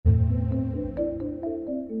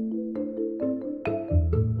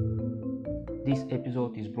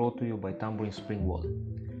episode is brought to you by Tambourine Spring Water.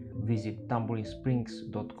 Visit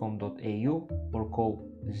tambourinSprings.com.au or call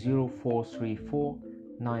 0434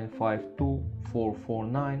 952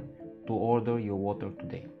 449 to order your water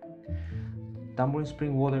today. Tambourine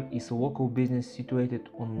Spring Water is a local business situated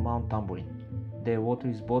on Mount Tambourine. Their water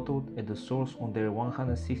is bottled at the source on their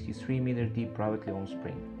 163-meter deep privately owned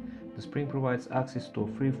spring. The spring provides access to a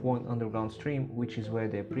free-flowing underground stream, which is where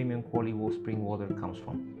their premium quality spring water comes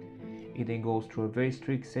from. It then goes through a very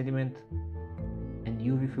strict sediment and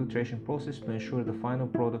UV filtration process to ensure the final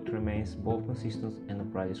product remains both consistent and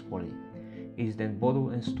of brightest quality. It is then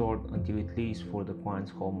bottled and stored until it leaves for the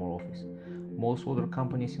client's home or office. Most water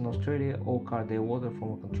companies in Australia all cart their water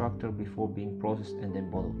from a contractor before being processed and then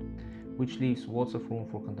bottled, which leaves lots of room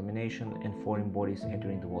for contamination and foreign bodies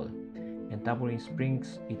entering the water. In Tambourine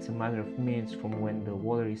Springs, it's a matter of minutes from when the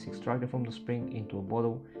water is extracted from the spring into a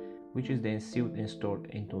bottle, which is then sealed and stored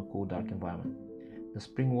into a cool, dark environment. The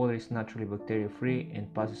spring water is naturally bacteria-free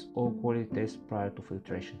and passes all quality tests prior to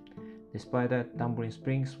filtration. Despite that, Tambourine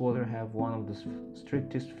Springs water have one of the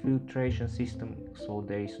strictest filtration systems, so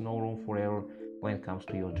there is no room for error when it comes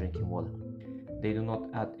to your drinking water. They do not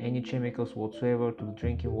add any chemicals whatsoever to the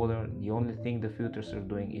drinking water. The only thing the filters are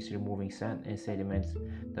doing is removing sand and sediments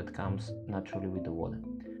that comes naturally with the water.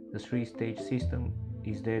 The three-stage system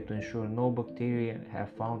is there to ensure no bacteria have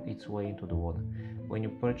found its way into the water. When you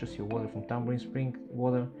purchase your water from Tambourine Spring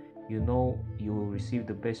Water, you know you will receive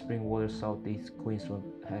the best spring water Southeast Queensland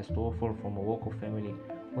has to offer from a local family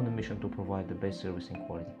on a mission to provide the best service and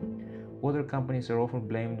quality. Water companies are often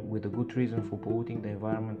blamed with a good reason for polluting the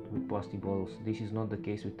environment with plastic bottles. This is not the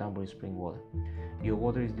case with Tambourine Spring Water. Your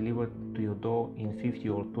water is delivered to your door in 50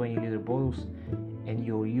 or 20-liter bottles, and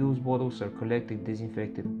your used bottles are collected,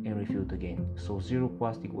 disinfected and refilled again, so zero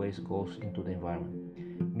plastic waste goes into the environment.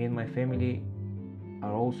 Me and my family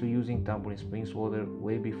are also using Tambourine Springs water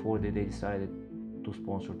way before they decided to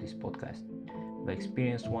sponsor this podcast. By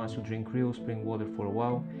experience, once you drink real spring water for a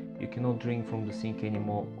while, you cannot drink from the sink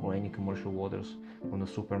anymore or any commercial waters from the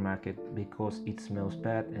supermarket because it smells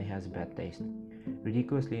bad and has a bad taste.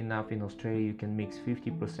 Ridiculously enough, in Australia you can mix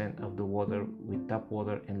 50% of the water with tap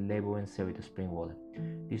water and label and sell it as spring water.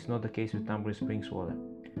 This is not the case with Tambourine Springs water.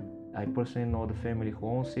 I personally know the family who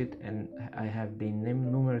owns it, and I have been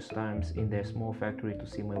numerous times in their small factory to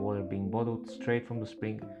see my water being bottled straight from the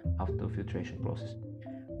spring after the filtration process.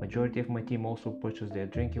 Majority of my team also purchase their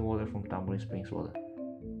drinking water from Tambourine Springs Water.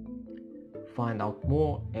 Find out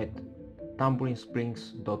more at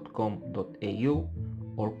tambourinSprings.com.au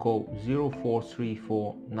or call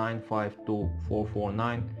 0434 952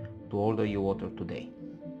 449 to order your water today.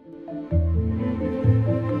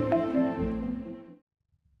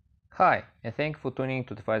 Hi, and thank you for tuning in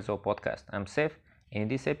to the Fight Zone podcast. I'm Seth, and in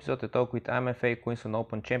this episode I talk with IMFA Queensland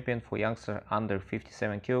Open champion for youngster under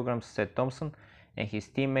 57 kilograms Seth Thompson and his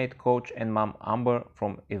teammate, coach and mom Amber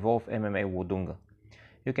from Evolve MMA Wodonga.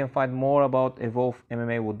 You can find more about Evolve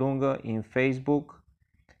MMA Wodonga in Facebook,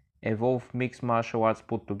 Evolve Mixed Martial Arts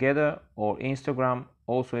Put Together, or Instagram,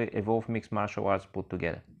 also Evolve Mixed Martial Arts Put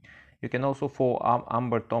Together. You can also follow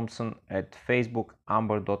Amber Thompson at Facebook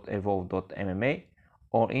amber.evolve.mma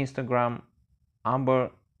or Instagram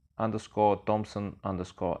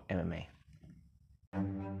amber_Thompson_MMA.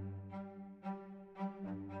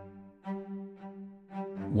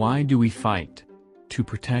 Why do we fight? To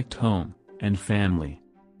protect home and family.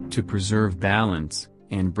 To preserve balance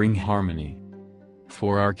and bring harmony.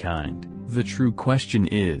 For our kind, the true question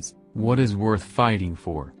is, what is worth fighting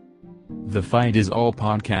for? The Fight Is All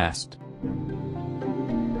podcast.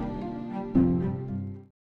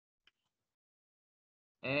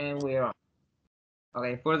 And we're on.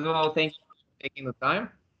 Okay, first of all, thank you for taking the time.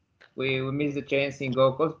 We missed the chance in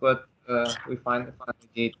Gold Coast, but we finally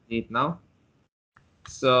did it now.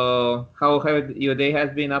 So, how have your day has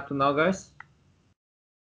been up to now, guys?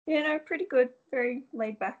 Yeah, no, pretty good. Very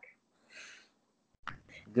laid back.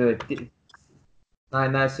 Good.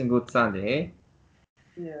 Nice and good Sunday, eh?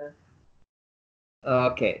 Yeah.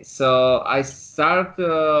 Okay, so I start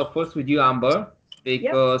first with you, Amber,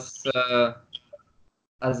 because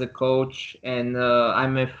as a coach and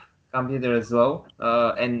I'm a competitor as well,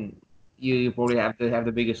 and you probably have to have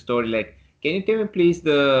the biggest story. Like, can you tell me please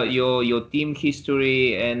your team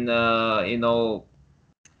history and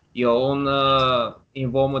your own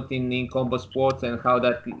involvement in combat sports and how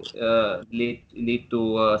that lead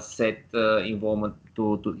to set involvement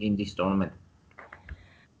to in this tournament?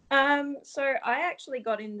 So I actually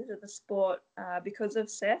got into the sport because of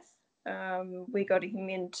Seth. We got him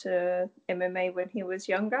into MMA when he was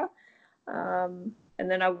younger. And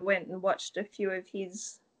then I went and watched a few of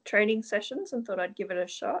his training sessions and thought I'd give it a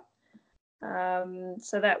shot.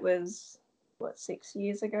 So that was, 6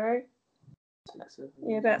 years ago? 6, 7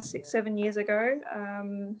 Yeah, about 6, 7 years ago.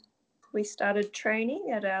 We started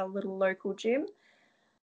training at our little local gym.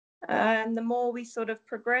 And the more we sort of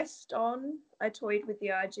progressed on, I toyed with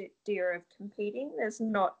the idea of competing. There's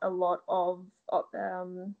not a lot of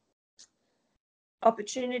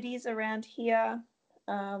opportunities around here.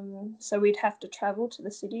 So we'd have to travel to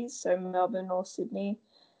the cities, so Melbourne or Sydney.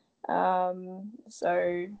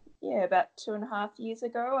 So yeah, about 2.5 years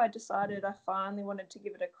ago, I decided I finally wanted to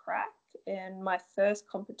give it a crack. And my first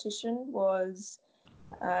competition was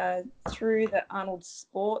through the Arnold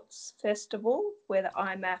Sports Festival, where the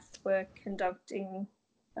IMAF were conducting,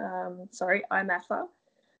 IMAFA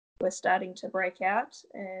were starting to break out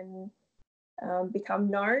and become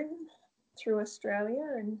known through Australia,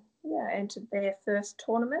 and entered their first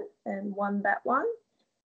tournament and won that one,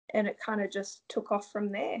 and it kind of just took off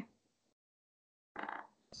from there.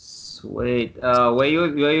 Sweet. Where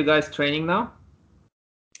you guys training now?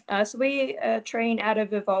 So we train out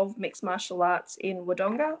of Evolve Mixed Martial Arts in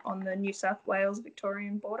Wodonga on the New South Wales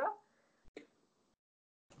Victorian border.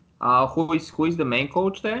 Who is the main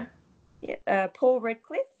coach there? Yeah, Paul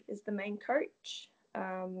Redcliffe is the main coach,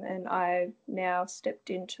 and I've now stepped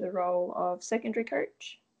into the role of secondary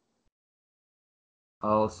coach.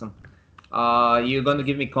 Awesome. You're gonna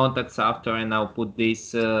give me contacts after, and I'll put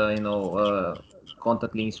these,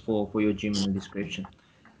 contact links for your gym in the description.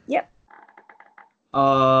 Yep.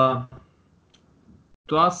 To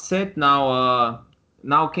us, Seth, now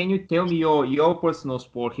can you tell me your personal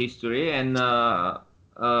sport history and how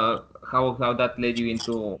that led you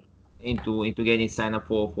into getting signed up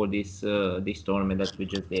for this tournament that we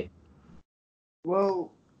just did?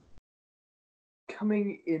 Well,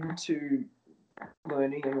 coming into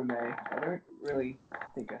learning MMA, I don't really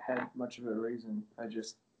think I had much of a reason. I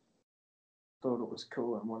just thought it was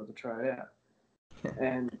cool and wanted to try it out,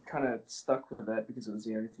 and kind of stuck with that because it was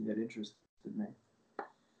the only thing that interested me.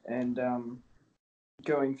 And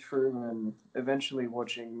going through and eventually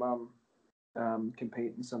watching Mum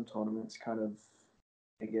compete in some tournaments kind of,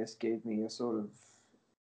 I guess, gave me a sort of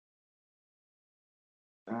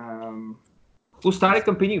Who started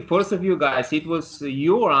competing first of you guys? It was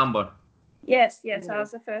you or Amber? Yes, Yeah. I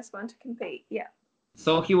was the first one to compete. Yeah.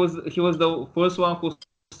 So he was the first one who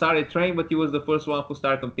started training, but he was the first one who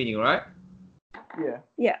started competing, right? Yeah.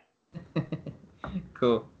 Yeah.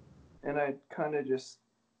 Cool. And I kind of just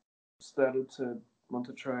started to want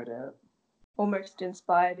to try it out. Almost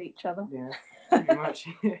inspired each other. Yeah, pretty much.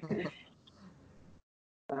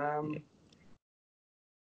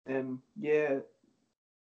 And yeah,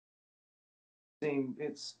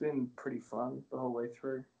 it's been pretty fun the whole way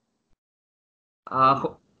through.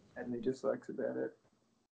 Had any dislikes about it.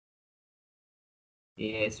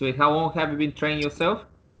 Yeah, sweet. How long have you been training yourself?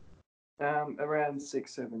 Around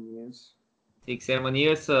 6, 7 years. 6, 7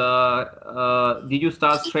 years. Did you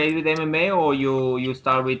start straight with MMA, or you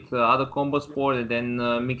start with other combo sport and then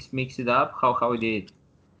mix it up? How you did it?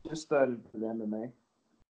 Just started with MMA.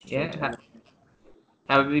 Yeah.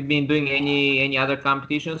 Have you been doing any other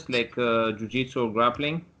competitions like jiu-jitsu or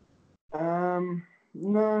grappling? No,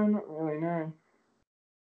 not really. No.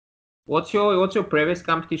 What's your previous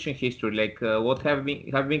competition history? Like, what have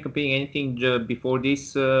you been competing anything before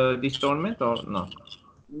this tournament or no?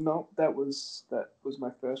 No, that was my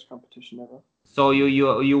first competition ever. So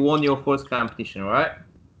you won your first competition, right?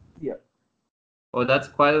 Yeah. Well, that's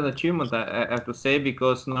quite an achievement, I have to say,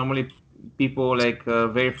 because normally people like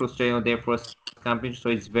very frustrated on their first competition, so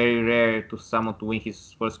it's very rare to someone to win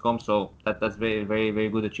his first comp. So that's very very very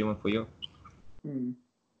good achievement for you.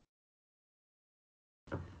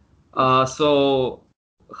 So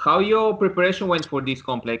how your preparation went for this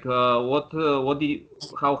comp? Like, how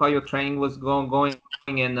your training was going,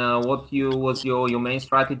 and what was your main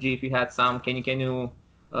strategy if you had some? Can you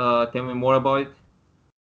tell me more about it?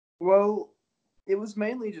 Well, it was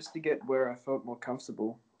mainly just to get where I felt more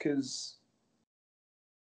comfortable, because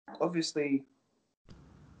obviously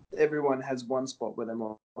everyone has one spot where they're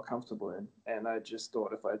more comfortable in, and I just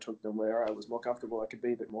thought if I took them where I was more comfortable, I could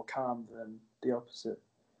be a bit more calm than the opposite,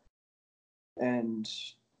 and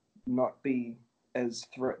not be as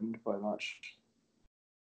threatened by much.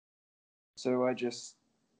 So I just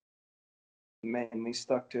mainly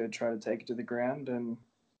stuck to try to take it to the ground and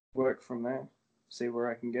work from there. See where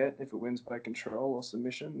I can get. If it wins by control or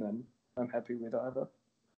submission, then I'm happy with either.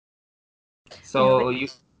 So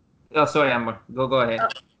oh, sorry, Amber. Go ahead.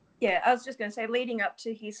 Yeah, I was just going to say, leading up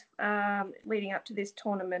to this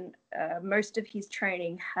tournament, most of his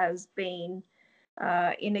training has been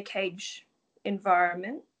in a cage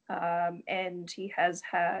environment, and he has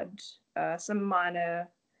had some minor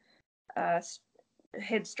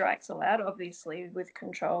head strikes allowed, obviously with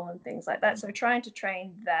control and things like that. So trying to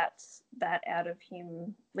train that out of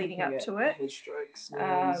him leading up to it head strikes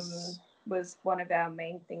was one of our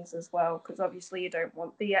main things as well, because obviously you don't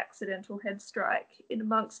want the accidental head strike in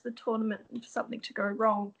amongst the tournament and something to go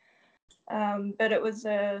wrong. But it was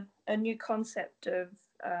a new concept of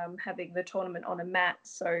having the tournament on a mat,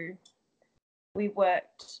 so we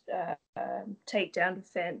worked takedown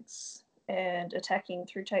defense and attacking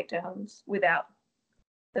through takedowns without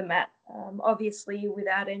the mat. Obviously,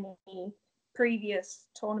 without any previous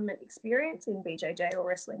tournament experience in BJJ or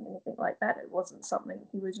wrestling, anything like that, it wasn't something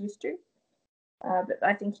he was used to. But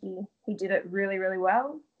I think he did it really, really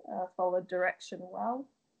well. Followed direction well.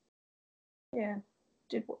 Yeah,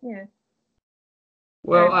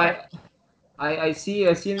 Well, I see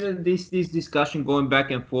this discussion going back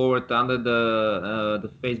and forth under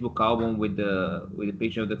the Facebook album with the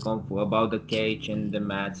picture of the Kung Fu about the cage and the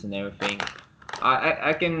mats and everything.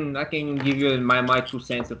 I can give you my 2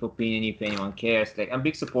 cents of opinion if anyone cares. Like, I'm a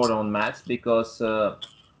big supporter on mats because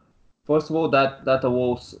first of all that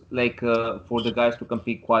allows for the guys to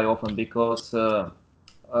compete quite often because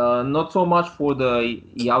not so much for the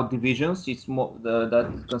out divisions. It's more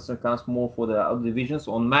that concern comes more for the out divisions.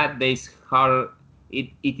 On mat days, harder.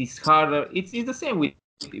 It is harder. It's the same with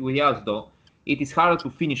outs though. It is harder to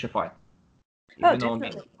finish a fight. If you know what I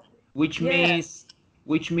mean.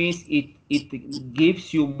 Which means it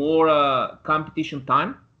gives you more competition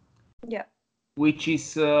time. Yeah. Which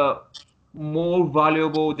is more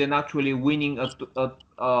valuable than actually winning a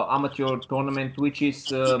amateur tournament, which is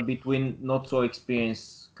between not so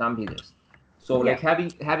experienced competitors. So like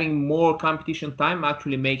having more competition time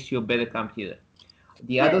actually makes you a better competitor.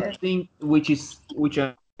 The other thing, which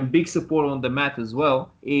I'm a big support on the mat as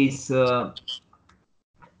well, is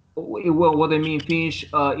well, what I mean finish.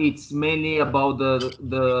 It's mainly about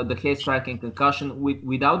the head strike and concussion.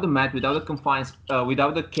 Without the mat, without the confined,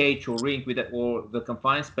 without the cage or ring, or the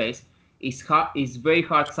confined space, it's very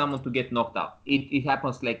hard someone to get knocked out. It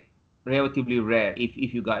happens like relatively rare if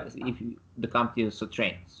the competitors are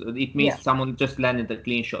trained. So it means someone just landed a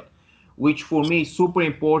clean shot, which for me is super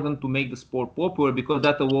important to make the sport popular because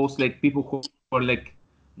that allows like people who are like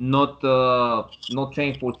not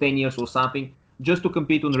trained for 10 years or something just to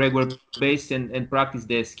compete on a regular basis and practice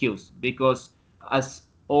their skills, because as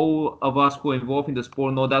all of us who are involved in the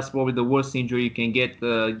sport know, that's probably the worst injury you can get,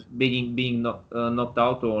 being knocked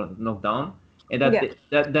out or knocked down, and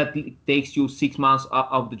that takes you 6 months out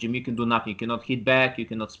of the gym. You can do nothing. You cannot hit back, you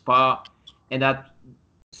cannot spar, and that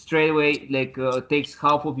straight away takes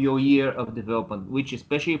half of your year of development, which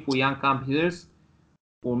especially for young competitors,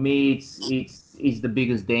 for me it's the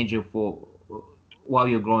biggest danger for while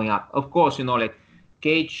you're growing up. Of course, like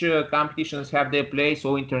cage competitions have their place,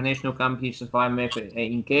 or international competitions for IMF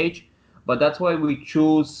in cage, but that's why we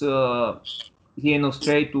choose here in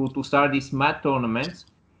Australia to start these mat tournaments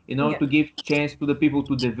in order to give chance to the people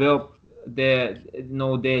to develop their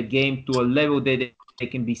game to a level that they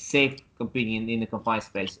can be safe competing in the confined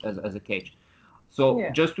space as a cage. So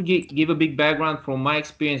just to give a big background from my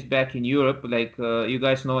experience back in Europe, like you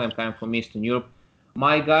guys know, I'm coming from Eastern Europe.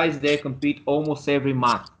 My guys, they compete almost every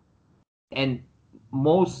month, and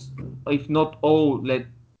most, if not all, like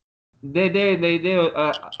they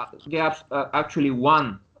actually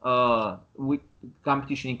won with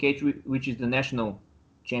competition in cage, which is the national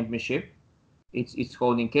championship. It's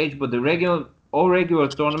held in cage, but all regular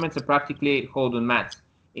tournaments are practically held on mats,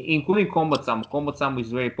 including combat sambo. Combat sambo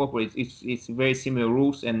is very popular. It's very similar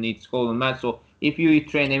rules and it's held on mats. So if you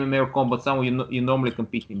train MMA or combat sambo, you normally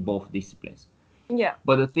compete in both disciplines. Yeah.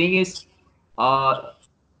 But the thing is,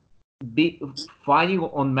 fighting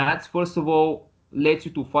on mats, first of all, lets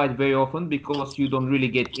you to fight very often because you don't really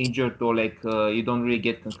get injured or you don't really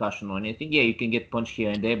get concussion or anything. Yeah, you can get punched here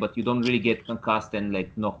and there, but you don't really get concussed and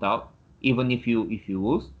knocked out, even if you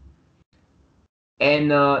lose.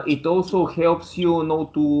 And it also helps you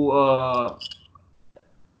know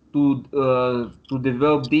to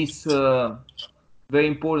develop this very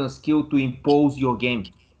important skill to impose your game,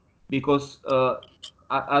 because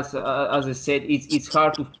as I said, it's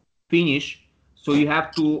hard to finish, so you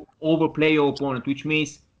have to overplay your opponent, which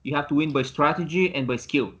means you have to win by strategy and by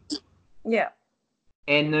skill. Yeah.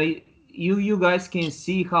 And you guys can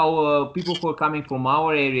see how people who are coming from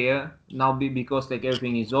our area now, because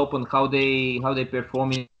everything is open, how they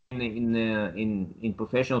perform in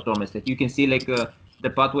professional tournaments. Like you can see the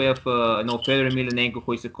pathway of Fedor Emelianenko,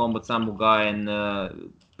 who is a combat sambo guy, and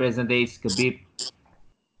present day is Khabib.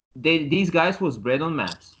 These guys was bred on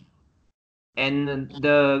mats, and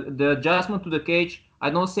the adjustment to the cage, I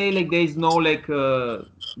don't say there is no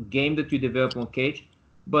game that you develop on cage,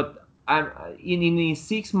 but in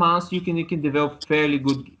 6 months you can develop fairly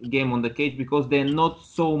good game on the cage, because there are not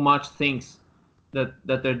so much things that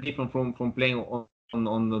are different from playing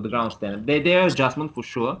on the ground standard. They are adjustment for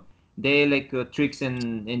sure. They like tricks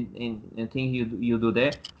and things you do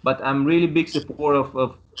there. But I'm really big supporter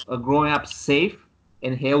of growing up safe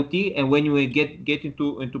and healthy. And when you get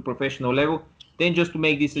into professional level, then just to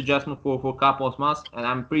make this adjustment for a couple of months, and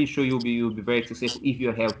I'm pretty sure you'll be very successful if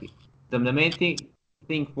you're healthy. The main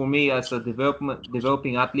thing for me as a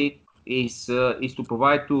developing athlete is to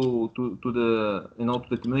provide to the to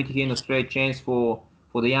the community here in Australia chance for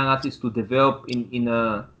the young athletes to develop in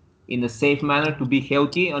a safe manner, to be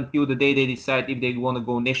healthy until the day they decide if they want to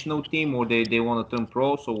go national team or they want to turn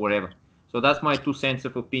pros or whatever. So that's my 2 cents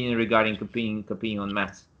of opinion regarding competing on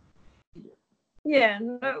mats. Yeah,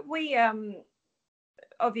 no, we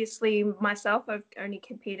obviously myself, I've only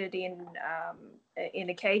competed in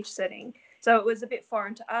a cage setting, so it was a bit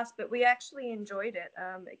foreign to us, but we actually enjoyed it.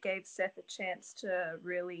 It gave Seth a chance to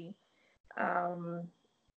really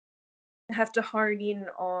have to hone in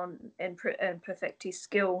on and perfect his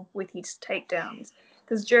skill with his takedowns,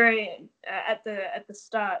 because during at the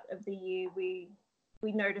start of the year we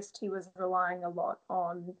noticed he was relying a lot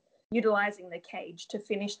on utilizing the cage to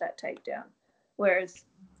finish that takedown, whereas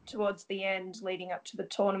towards the end leading up to the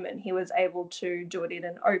tournament he was able to do it in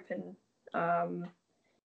an open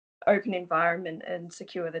environment and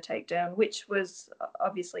secure the takedown, which was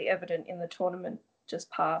obviously evident in the tournament just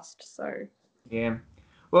past. So yeah.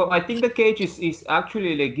 Well, I think the cage is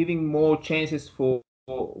actually like giving more chances for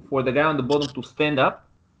the guy on the bottom to stand up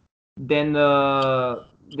than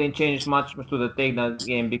change much to the takedown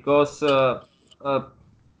game, because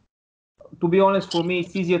to be honest, for me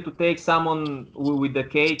it's easier to take someone with the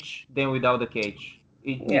cage than without the cage.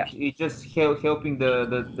 It just helping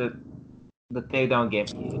the takedown game.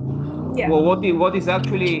 yeah. Well, what is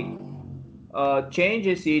actually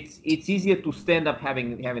changes, it's easier to stand up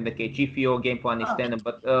having the cage if your game plan is stand up,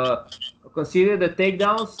 but consider the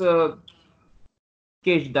takedowns,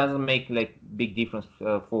 cage doesn't make like big difference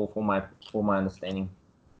for my understanding.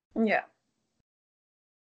 Yeah.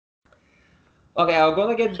 Okay, I'm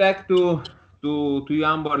gonna get back to you,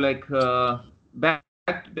 Amber. Like back,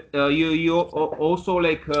 you also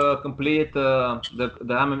like completed the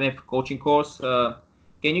MMF coaching course.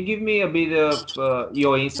 Can you give me a bit of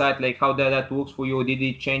your insight, like how that works for you? Did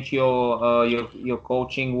it change your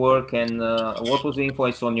coaching work, and what was the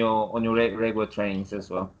influence on your regular trainings as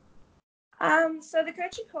well? So the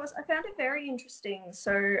coaching course, I found it very interesting.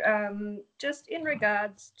 So just in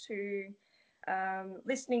regards to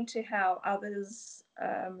listening to how others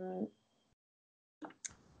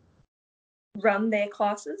run their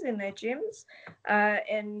classes in their gyms,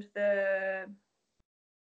 and the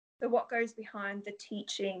what goes behind the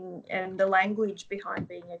teaching and the language behind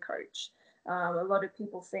being a coach. A lot of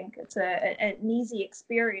people think it's an easy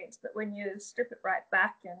experience, but when you strip it right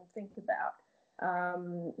back and think about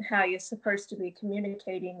how you're supposed to be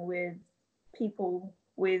communicating with people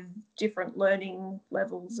with different learning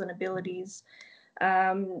levels and abilities,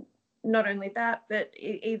 not only that, but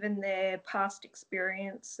even their past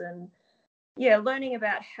experience, and learning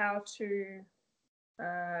about how to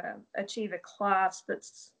achieve a class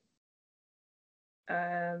that's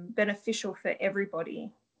beneficial for everybody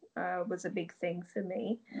was a big thing for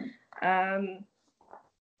me. And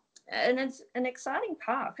it's an exciting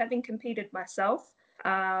path, having competed myself,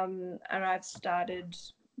 and I've started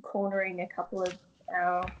cornering a couple of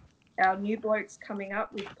our new blokes coming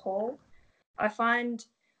up with Paul. I find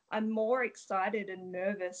I'm more excited and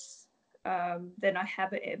nervous than I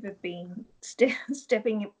have ever been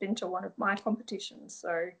stepping into one of my competitions.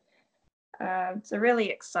 So it's a really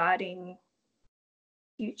exciting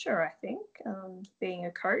future, I think, being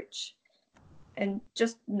a coach, and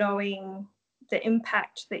just knowing the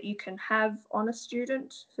impact that you can have on a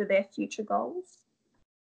student for their future goals.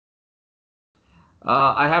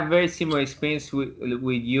 I have very similar experience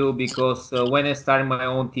with you, because when I started my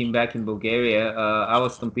own team back in Bulgaria, I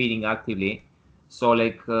was competing actively. So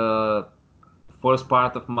like first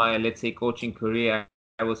part of my, let's say, coaching career,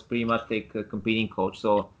 I was pretty much like a competing coach.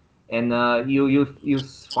 So, and you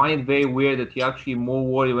find it very weird that you're actually more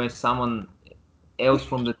worried when someone else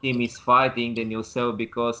from the team is fighting than yourself,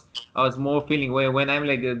 because I was more feeling when I'm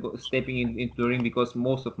like stepping into the ring, because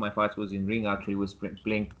most of my fights was in ring, actually was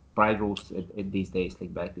playing pride rules at these days,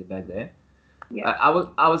 like back then. Yeah. I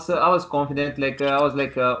was confident, like I was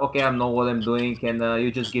like okay, I know what I'm doing, and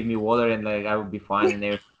you just give me water and like I will be fine and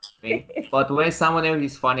everything. But when someone else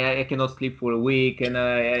is funny, I cannot sleep for a week, and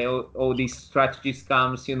all these strategies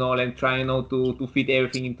comes, like trying to fit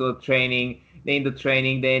everything into the training. Then the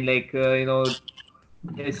training, then like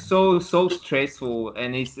it's so stressful,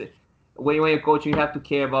 and it's when you're coaching, you have to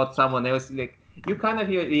care about someone else. Like you kind of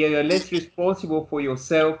you're less responsible for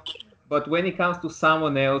yourself, but when it comes to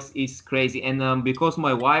someone else, it's crazy. And because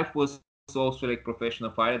my wife was also like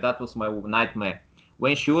professional fighter, that was my nightmare.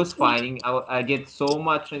 When she was fighting, I get so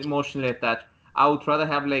much emotionally attached. I would rather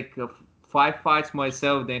have like 5 fights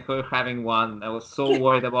myself than her having one. I was so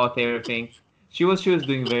worried about everything. She was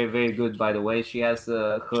doing very good, by the way. She has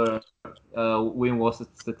her win-loss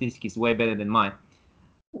statistics way better than mine.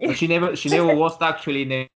 But she never lost actually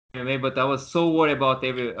in MMA. But I was so worried about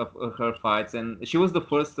every of her fights, and she was the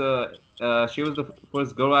first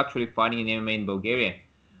girl actually fighting in MMA in Bulgaria.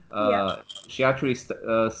 Yeah. She actually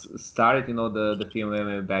started, the female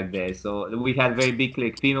MMA back there. So we had very big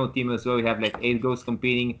like female team as well. We have like 8 girls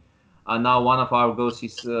competing. Now one of our girls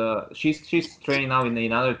is she's training now in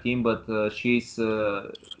another team, but she's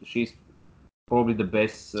probably the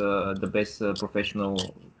best professional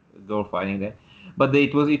girl fighting there. But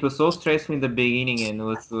it was so stressful in the beginning, and it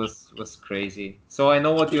was crazy. So I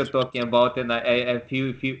know what you're talking about, and I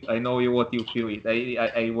feel I know what you feel.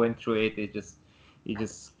 I went through it. It's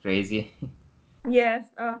just crazy. Yeah,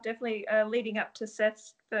 definitely. Leading up to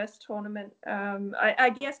Seth's first tournament,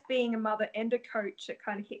 I guess being a mother and a coach, it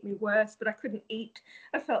kind of hit me worse. But I couldn't eat.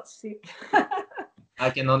 I felt sick. I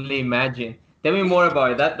can only imagine. Tell me more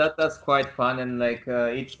about it. That's quite fun, and like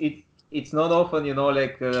it's not often,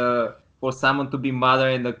 like for someone to be mother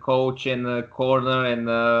and a coach and a corner and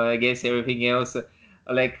I guess everything else.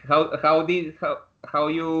 Like how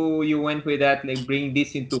you went with that, like bring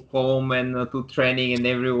this into home and to training and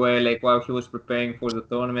everywhere, like while he was preparing for the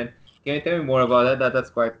tournament. Can you tell me more about that?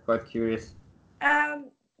 That's quite curious.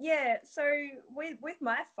 Yeah. So with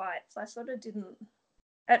my fights, I sort of didn't.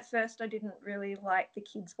 At first, I didn't really like the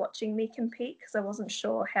kids watching me compete because I wasn't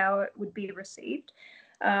sure how it would be received.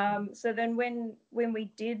 So then when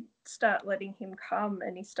we did start letting him come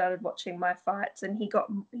and he started watching my fights, and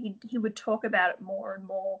he would talk about it more and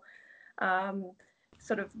more,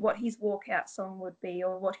 sort of what his walkout song would be,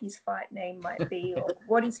 or what his fight name might be, or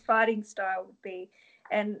what his fighting style would be.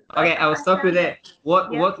 And Okay, I will I stop you found there. that,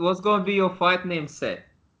 What yeah. what what's gonna be your fight name, Seth?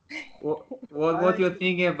 What I you're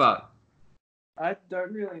thinking about? I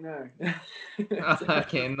don't really know.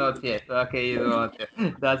 Okay, not yet. Okay, you don't want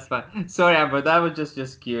to. That's fine. Sorry, Amber, that was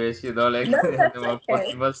just curious, like No, that's the okay.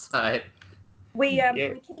 possible side. Yeah.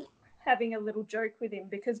 We keep having a little joke with him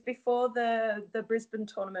because before the Brisbane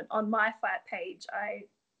tournament, on my fight page, I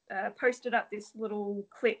posted up this little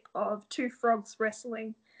clip of two frogs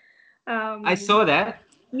wrestling. I Um, saw that.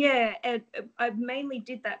 yeah, and I mainly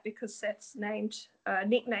did that because Seth's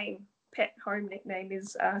nickname, pet home nickname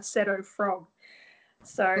is Seto Frog.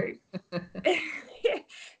 So yeah,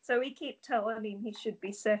 so we keep telling him he should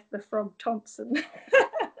be Seth the Frog Thompson.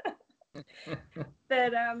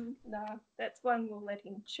 But no, that's one we'll let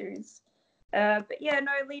him choose. But yeah,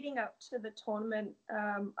 no, leading up to the tournament,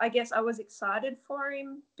 I guess I was excited for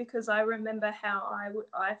him because I remember how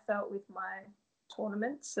I felt with my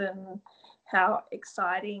tournaments and how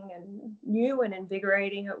exciting and new and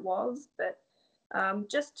invigorating it was. But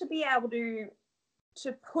just to be able to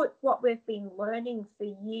put what we've been learning for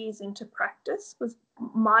years into practice was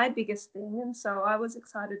my biggest thing, and so I was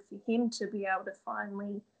excited for him to be able to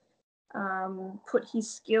finally put his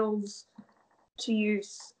skills to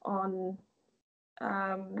use on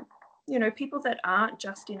people that aren't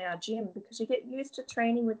just in our gym, because you get used to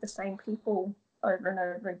training with the same people over and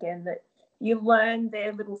over again, that you learn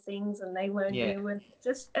their little things and they learn Yeah. you, and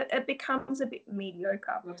just it becomes a bit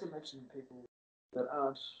mediocre. Not to mention people that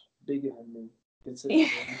aren't bigger than me.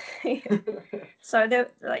 So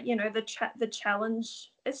the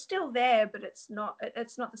challenge is still there, but it's not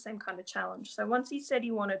the same kind of challenge. So once he said he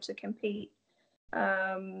wanted to compete,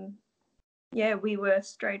 yeah, we were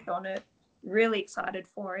straight on it, really excited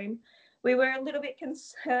for him. We were a little bit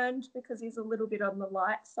concerned because he's a little bit on the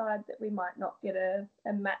light side that we might not get a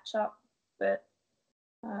match up, but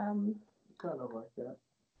kind of like that.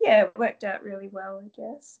 yeah, it worked out really well, I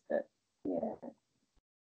guess. But yeah,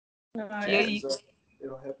 no, Yeah.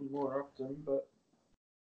 It'll happen more often, but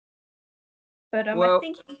I Well,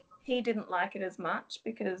 think he didn't like it as much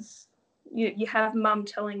because you have mum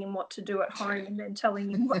telling him what to do at home and then telling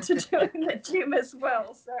him what to do in the gym as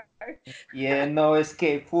well. So yeah, no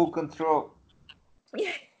escape, full control.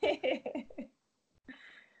 yeah.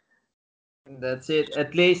 That's it.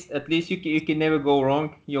 At least you can never go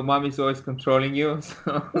wrong. Your mom is always controlling you.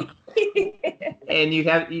 So. And you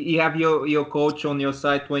have your coach on your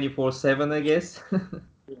side 24/7, I guess.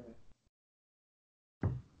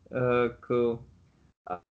 yeah. Cool.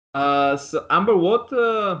 So Amber,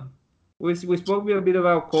 we spoke a bit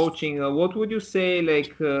about coaching. What would you say,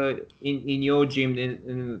 like in your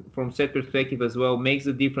gym, from set perspective as well, makes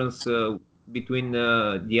the difference between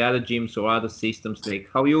the other gyms or other systems? Like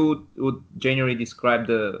how you would generally describe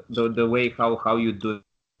the way how you do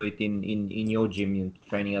it in your gym, in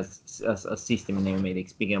training as a system in MMA, like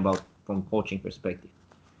speaking about from coaching perspective.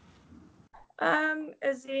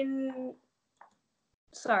 As in,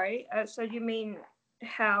 sorry. So you mean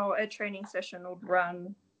how a training session would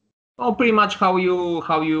run? Oh, pretty much how you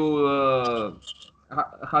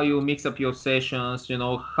mix up your sessions, you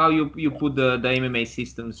know, how you put the MMA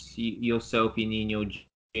systems yourself in your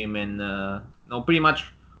gym, and no, pretty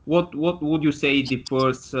much what would you say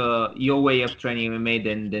differs your way of training MMA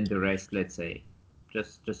than the rest, let's say,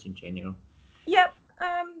 just in general. Yep.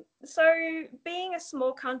 So being a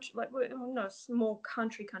small country, like we're not a small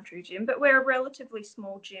country gym, but we're a relatively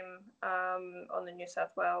small gym on the New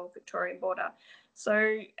South Wales Victorian border.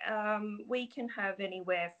 So we can have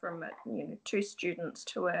anywhere from 2 students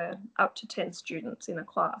to up to 10 students in a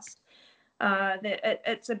class.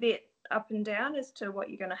 It's a bit up and down as to what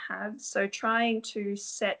you're going to have. So trying to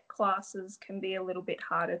set classes can be a little bit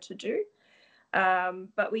harder to do.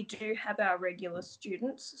 But we do have our regular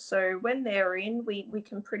students. So when they're in, we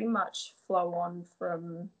can pretty much flow on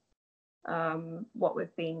from what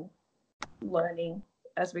we've been learning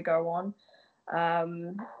as we go on.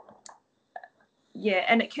 Yeah,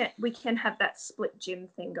 and we can have that split gym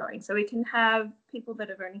thing going. So we can have people that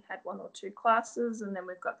have only had 1 or 2 classes, and then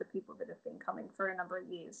we've got the people that have been coming for a number of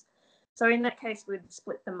years. So in that case, we'd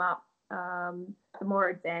split them up. The more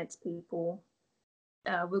advanced people,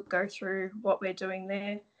 we'll go through what we're doing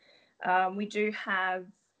there. We do have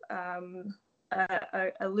a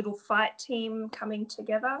little fight team coming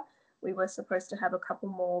together. We were supposed to have a couple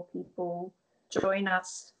more people join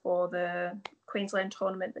us for the Queensland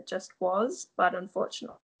tournament that just was, but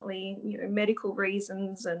unfortunately, medical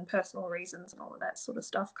reasons and personal reasons and all of that sort of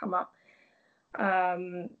stuff come up.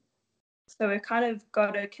 So we've kind of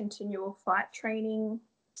got a continual fight training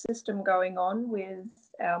system going on with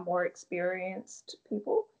our more experienced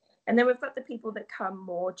people. And then we've got the people that come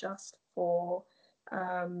more just for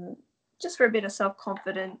a bit of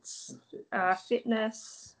self-confidence,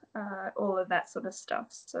 fitness, all of that sort of stuff.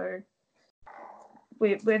 So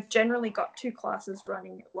we've generally got 2 classes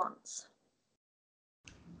running at once.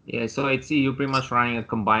 Yeah, so it's you're pretty much running a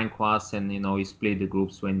combined class, and you split the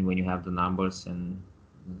groups when you have the numbers and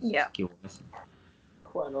Yeah. skills.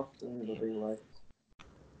 Quite often it'll be like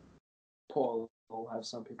Paul will have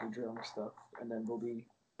some people drilling stuff, and then we'll be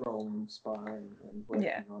rolling, sparring, and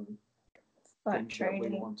working on fight things that we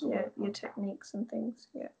training, want to work your on. techniques and things.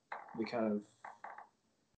 Yeah. We kind of,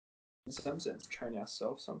 in some sense, train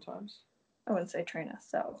ourselves sometimes. I wouldn't say train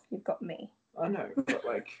ourselves. You've got me. I know, but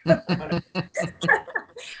like,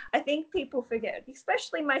 I think people forget,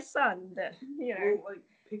 especially my son, that we'll like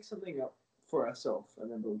pick something up for ourselves,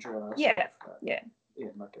 and then we'll drill ourselves. Yeah.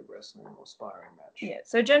 In like a wrestling or sparring match. Yeah.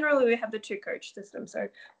 So generally, we have the 2 coach system. So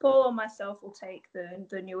Paul or myself will take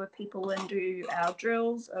the newer people and do our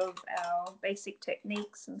drills of our basic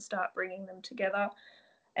techniques and start bringing them together,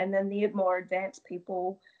 and then the more advanced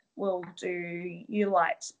people will do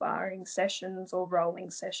light sparring sessions or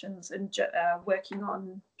rolling sessions and working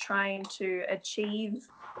on trying to achieve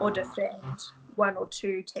or defend 1 or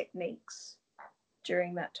 2 techniques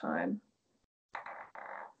during that time.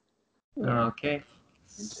 Yeah. Okay,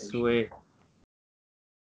 sweet.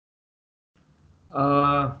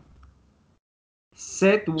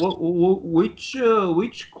 Seth,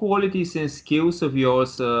 which qualities and skills of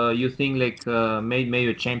yours you think like made you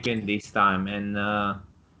a champion this time, and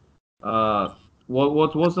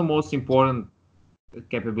what was the most important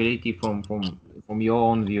capability from your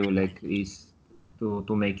own view, like is to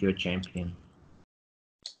make you a champion?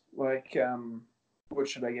 Like, what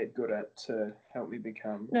should I get good at to help me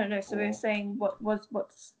become? No. So we're saying what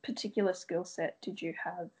particular skill set did you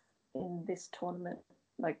have in this tournament?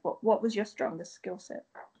 Like what was your strongest skill set?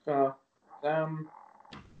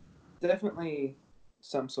 Definitely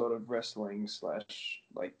some sort of wrestling /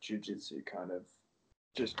 like jiu-jitsu kind of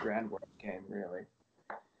just groundwork game, really.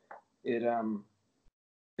 It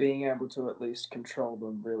being able to at least control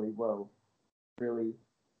them really well really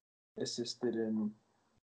assisted in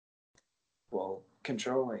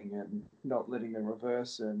controlling and not letting them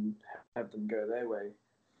reverse and have them go their way,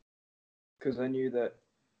 because I knew that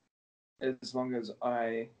as long as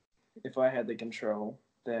if I had the control,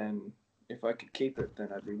 then if I could keep it, then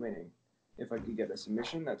I'd be winning. If I could get a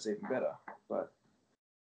submission, that's even better. But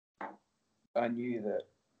I knew that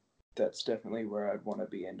that's definitely where I'd want to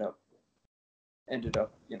be ended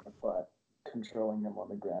up in a fight, controlling them on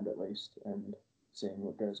the ground at least, and seeing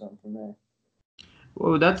what goes on from there.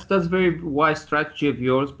 Well, that's very wise strategy of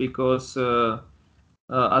yours because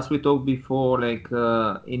as we talked before, like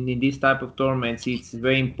in this type of tournaments, it's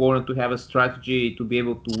very important to have a strategy to be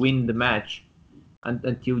able to win the match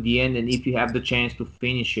until the end, and if you have the chance to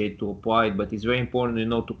finish it, to apply it. But it's very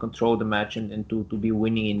important, to control the match and to be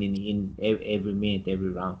winning in every minute, every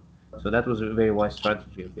round. So that was a very wise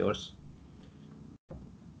strategy of yours.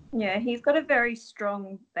 Yeah, he's got a very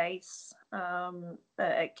strong base.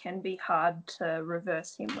 It can be hard to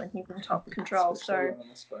reverse him when he's in top control. So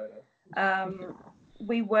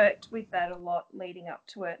we worked with that a lot leading up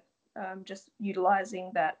to it, just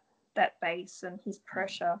utilizing that base and his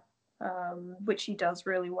pressure, which he does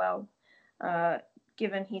really well.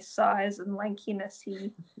 Given his size and lankiness,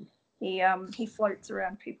 he floats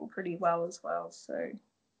around people pretty well as well. So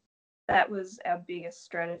that was our biggest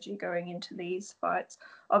strategy going into these fights.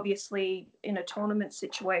 Obviously, in a tournament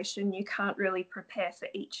situation, you can't really prepare for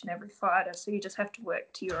each and every fighter, so you just have to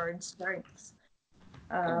work to your own strengths.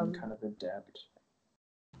 And kind of adapt.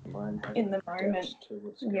 In the moment to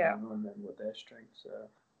what's going on and what their strengths are.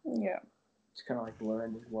 Yeah. It's kind of like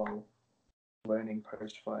learning while learning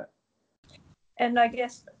post-fight. And I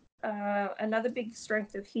guess another big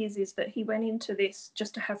strength of his is that he went into this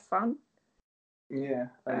just to have fun. Yeah.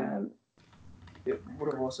 It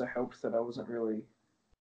would have also helped that I wasn't really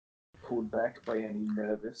pulled back by any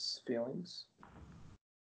nervous feelings.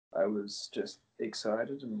 I was just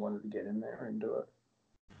excited and wanted to get in there and do it.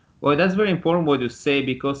 Well, that's very important what you say,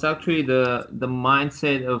 because actually the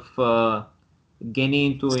mindset of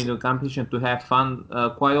getting into competition to have fun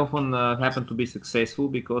quite often happen to be successful,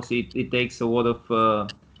 because it takes a lot of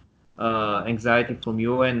anxiety from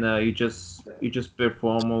you, and you just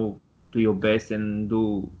perform to your best and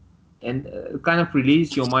do and kind of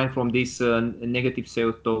release your mind from this negative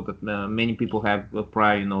self-talk that many people have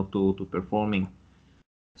prior to performing.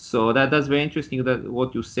 So that's very interesting that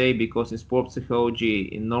what you say, because in sports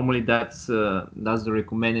psychology normally that's the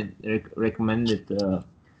recommended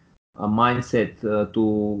mindset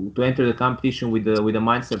to enter the competition with the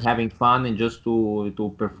mindset of having fun and just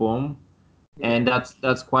to perform. And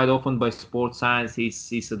that's quite often by sports science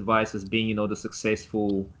is advised as being the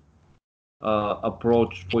successful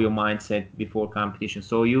approach for your mindset before competition.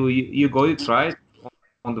 So you got it right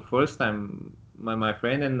on the first time, my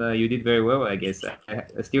friend, and you did very well, I guess. I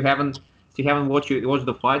still haven't watched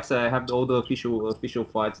the fights. I have all the official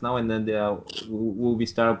fights now, and then we'll be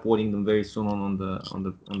start uploading them very soon on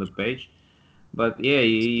the page. But yeah,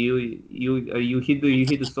 you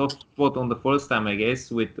hit the soft spot on the first time, I guess,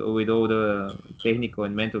 with all the technical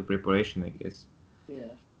and mental preparation, I guess.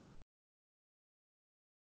 Yeah.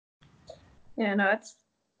 Yeah, no,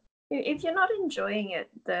 if you're not enjoying it,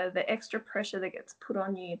 the extra pressure that gets put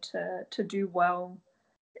on you to do well,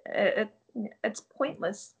 it's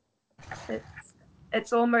pointless.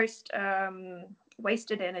 It's almost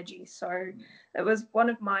wasted energy. So it was one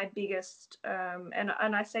of my biggest, and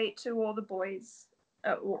I say it to all the boys,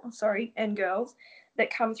 and girls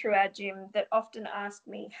that come through our gym that often ask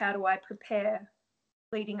me, how do I prepare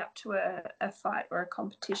leading up to a fight or a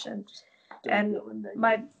competition? And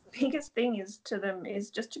my biggest thing is to them is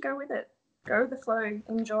just to go with it, go with the flow,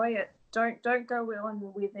 enjoy it. Don't go on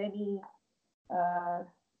with any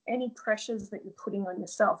pressures that you're putting on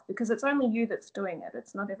yourself, because it's only you that's doing it.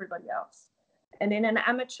 It's not everybody else. And in an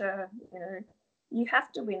amateur, you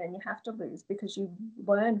have to win and you have to lose, because you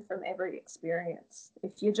learn from every experience.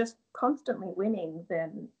 If you're just constantly winning,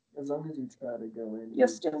 then as long as you try to go in, you're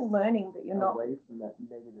still learning, but you're not away from that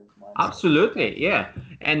negative mindset. Absolutely, yeah.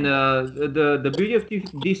 And the beauty of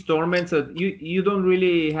these tournaments, you don't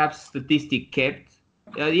really have statistic kept.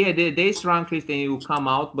 Yeah, there's rank list and you come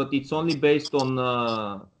out, but it's only based on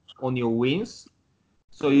your wins.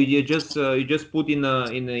 So you just put in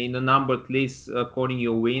a numbered list according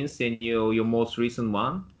your wins and your most recent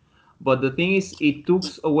one. But the thing is, it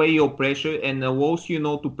takes away your pressure and allows you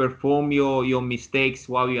to perform your mistakes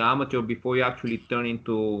while you're amateur before you actually turn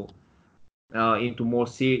into more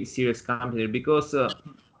serious competitor. Because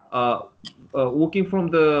looking from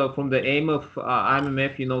the aim of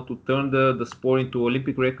IMMF, to turn the sport into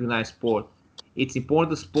Olympic recognized sport, it's important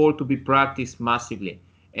the sport to be practiced massively.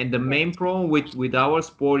 And the main problem with our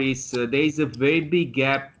sport is there is a very big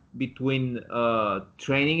gap between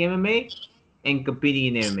training MMA and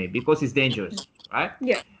competing in MMA, because it's dangerous, right?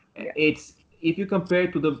 Yeah. It's, if you compare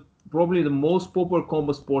it to probably the most popular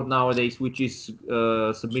combat sport nowadays, which is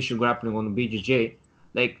submission grappling on BJJ.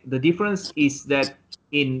 Like, the difference is that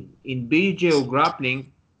in BJJ or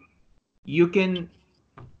grappling, you can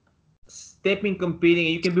step in competing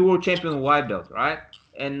and you can be world champion white belt, right?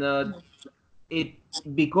 And it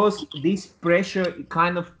because this pressure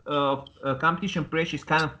kind of competition pressure is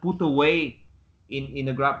kind of put away in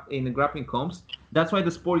the grappling comps. That's why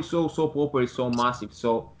the sport is so popular, so massive.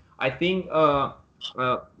 So I think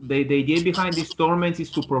the idea behind these tournaments is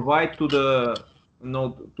to provide to the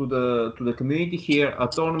to the community here a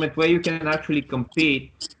tournament where you can actually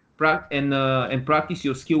compete and practice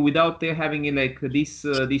your skill without having like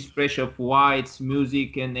this pressure of whites,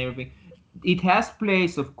 music, and everything. It has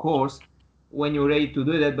place, of course, when you're ready to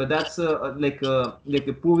do that, but that's like a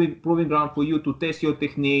proving ground for you to test your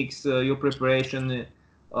techniques, your preparation,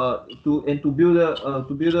 to build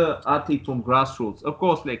a athlete from grassroots. Of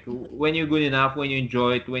course, like when you're good enough, when you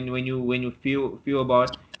enjoy it, when you feel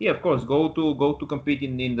about it, yeah, of course, go to compete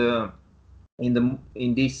in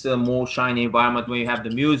this more shiny environment where you have the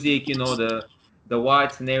music, the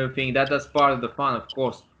whites and everything. That's part of the fun, of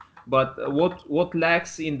course. But what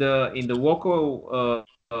lacks in the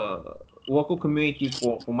local community,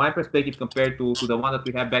 from my perspective, compared to the one that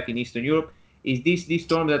we have back in Eastern Europe, is this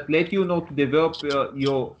term that let you know to develop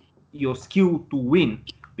your skill to win,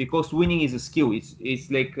 because winning is a skill. It's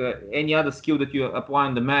like any other skill that you apply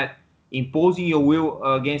on the mat. Imposing your will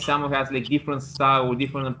against someone who has like different style or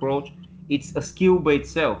different approach, it's a skill by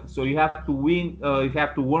itself. So you have to win. You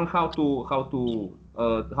have to learn how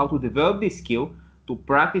to develop this skill, to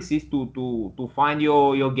practice it, to find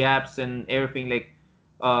your gaps and everything, like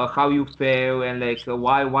how you fail, and like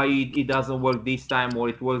why it doesn't work this time or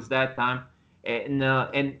it works that time, and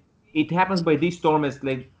it happens by these tournaments,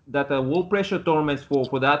 like that are low pressure tournaments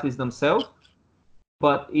for the athletes themselves,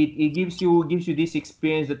 but it gives you this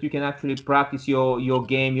experience that you can actually practice your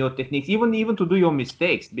game, your techniques, even to do your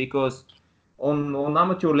mistakes, because on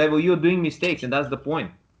amateur level you're doing mistakes, and that's the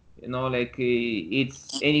point. Like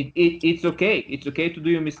it's okay. It's okay to do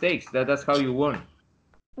your mistakes. That's how you learn.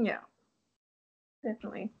 Yeah,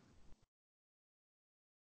 definitely.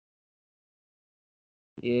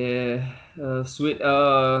 Yeah, sweet.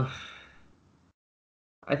 I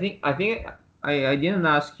think I didn't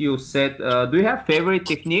ask you, Seth. Do you have favorite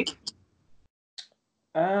technique?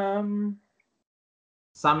 Um,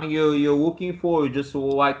 Something you're looking for, you just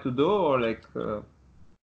like to do, or like?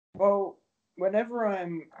 well, whenever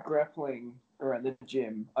I'm grappling around the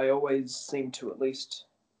gym, I always seem to at least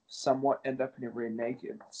somewhat end up in a rear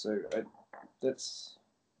naked. So that's,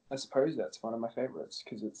 I suppose that's one of my favorites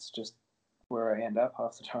because it's just where I end up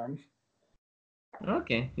half the time.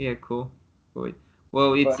 Okay, yeah, cool. Good.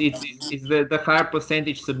 Well, it's But it's it's it's the higher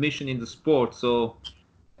percentage submission in the sport, so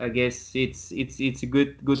I guess it's a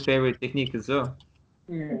good favorite technique as well.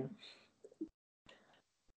 yeah,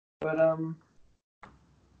 but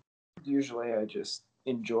usually I just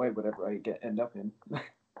enjoy whatever I end up in. Because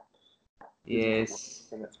if it works, Yes,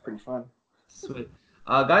 then it's pretty fun. sweet.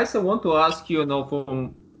 Guys, I want to ask you,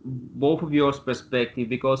 from both of yours perspective,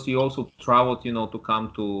 because you also traveled, to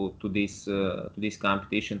come to this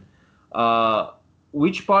competition. Uh,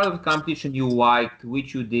 which part of the competition you liked,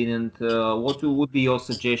 which you didn't? What would be your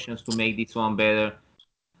suggestions to make this one better?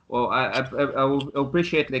 Well, I will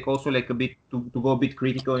appreciate, like, also like a bit to go a bit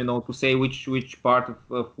critical, to say which part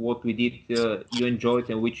of what we did you enjoyed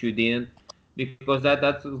and which you didn't, because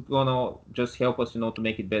that's gonna just help us, to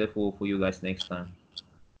make it better for you guys next time.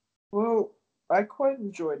 Well, I quite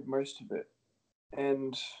enjoyed most of it,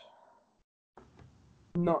 and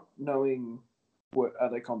not knowing what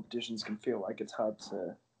other competitions can feel like, it's hard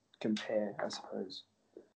to compare, I suppose.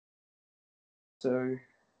 So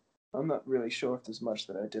I'm not really sure if there's much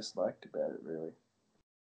that I disliked about it, really,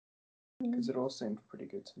 because it all seemed pretty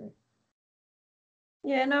good to me.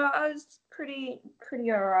 Yeah, no, I was pretty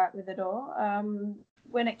alright with it all.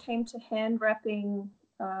 When it came to hand wrapping,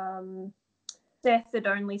 Seth had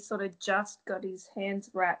only sort of just got his hands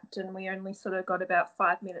wrapped, and we only sort of got about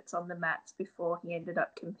 5 minutes on the mats before he ended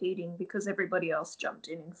up competing because everybody else jumped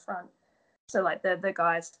in front. So like the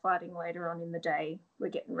guys fighting later on in the day were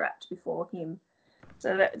getting wrapped before him.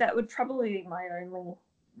 So that would probably be my only,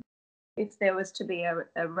 if there was to be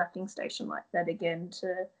a wrapping station like that again,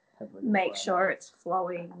 to make sure it's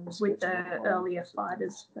flowing with the earlier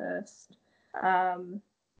fighters first. I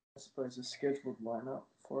suppose a scheduled lineup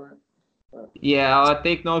for it. But Yeah, I'll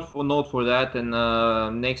take note for that, and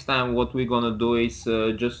next time what we're gonna do is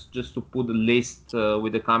just to put a list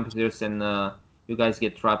with the competitors, and you guys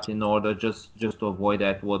get trapped in order, just to avoid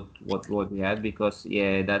that what we had, because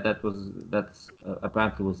yeah, that's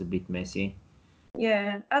apparently was a bit messy.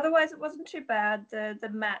 Yeah, otherwise it wasn't too bad. The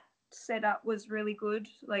mat setup was really good,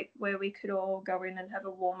 like where we could all go in and have a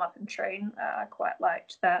warm up and train. I quite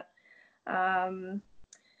liked that. Um,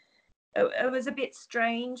 it was a bit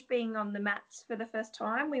strange being on the mats for the first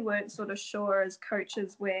time. We weren't sort of sure as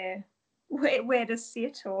coaches where where to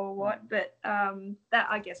sit or what. But that,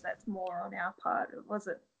 I guess that's more on our part. It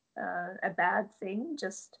wasn't a bad thing,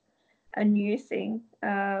 just a new thing.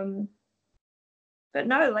 But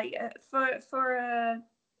no, like for a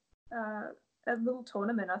little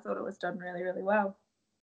tournament, I thought it was done really, really well.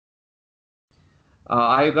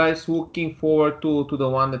 Are you guys looking forward to the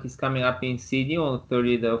one that is coming up in Sydney on the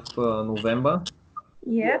 30th of November?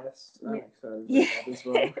 Yeah. Yes, I'm excited Yeah. about that as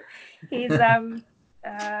well. He's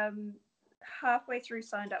halfway through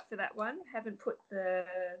signed up for that one. Haven't put the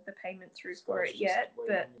payment through for it yet,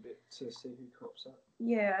 but a bit to see who crops up.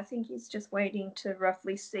 yeah, I think he's just waiting to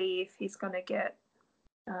roughly see if he's going to get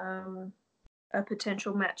a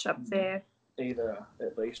potential match up there. Either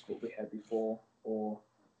at least what we had before, or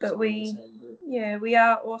but we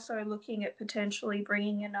are also looking at potentially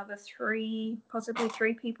bringing another possibly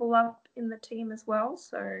three people up in the team as well.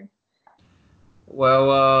 So.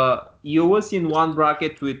 Well, you was in one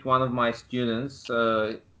bracket with one of my students.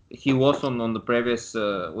 He was on the previous.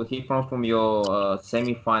 He from your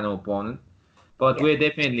semi-final opponent, but Yeah. we're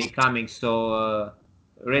definitely coming. So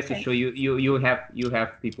rest assured, you have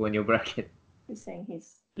people in your bracket. He's saying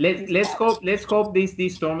Let's hope this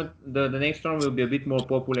tournament, the next tournament will be a bit more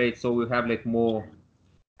populated, so we'll have like more,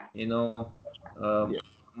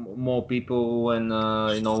 more people, and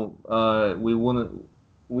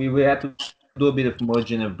we had to do a bit of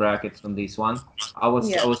merging of brackets on this one. I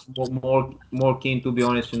was more keen, to be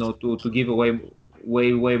honest, to give away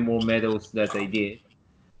way more medals that I did,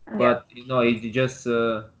 but it just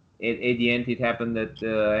at the end it happened that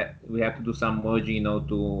we have to do some merging,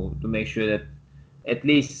 to make sure that at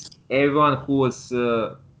least everyone who was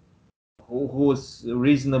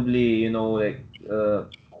reasonably,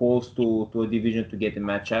 close to a division to get a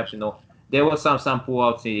matchup. There was some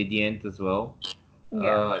pullouts at the end as well.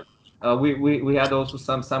 We had also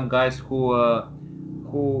some guys who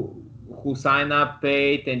signed up,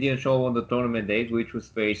 paid, and didn't show on the tournament date, which was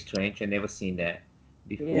very strange. I never seen that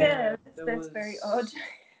before. Yeah, that's very odd.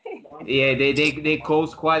 Yeah, they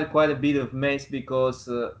caused quite a bit of mess, because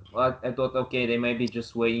I thought, okay, they might be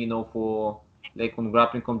just waiting, for like on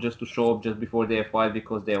grappling.com just to show up just before their fight,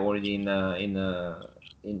 because they're already in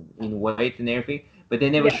weight and everything. But they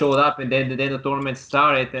never showed up, and then the tournament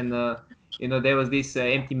started, and there was these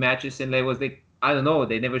empty matches, and there was like, I don't know,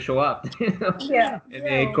 they never show up. And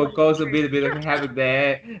they caused a bit of havoc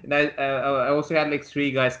there. And I also had like three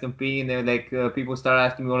guys competing, and like people start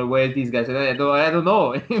asking me, where's these guys? And I don't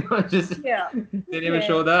know. They never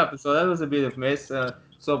showed up, so that was a bit of mess.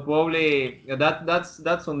 So probably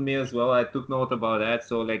that's on me as well. I took note about that.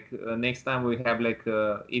 So like next time we have like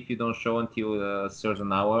if you don't show until a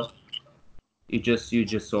certain hour, you just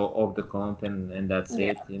so off the count, and that's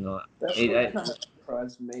it. That's what kind of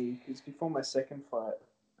surprised me, because before my second fight,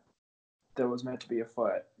 there was meant to be a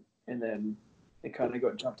fight, and then it kind of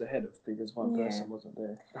got jumped ahead of because one person wasn't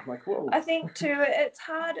there. I'm like, whoa. I think too, it's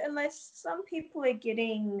hard unless some people are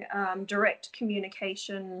getting direct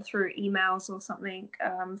communication through emails or something.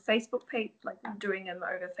 Facebook page, like doing them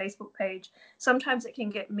over Facebook page, sometimes it can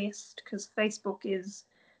get missed because Facebook is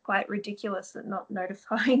quite ridiculous at not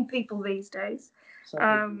notifying people these days.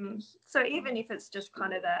 So even if it's just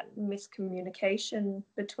kind of that miscommunication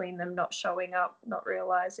between them, not showing up, not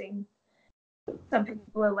realizing. Some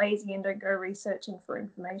people are lazy and don't go researching for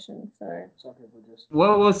information. So some people just.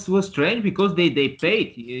 Well, it was strange because they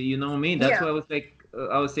paid. You know what I mean? That's why I was like,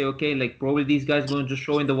 I would say, okay, like probably these guys going to just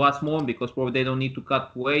show in the last moment, because probably they don't need to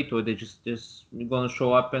cut weight, or they just gonna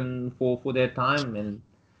show up and for their time,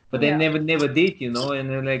 but they never did, and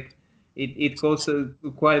then like it caused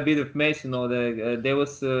quite a bit of mess. There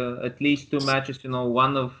was at least two matches.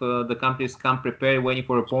 One of the companies come prepared waiting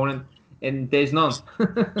for opponent, and there's none.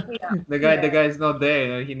 The guy is not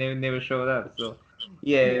there. He never showed up. So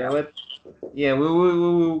we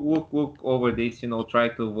will look over this. Try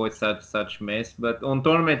to avoid such mess. But on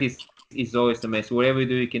tournament is always a mess. Whatever you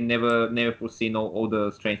do, you can never foresee all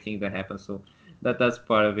the strange things that happen. So that's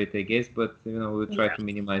part of it, I guess. But we'll try to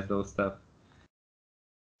minimize those stuff.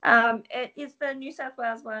 Is the New South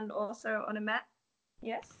Wales one also on a mat?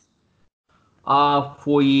 Yes.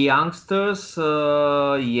 For youngsters,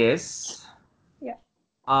 yes. Yeah.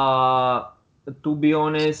 To be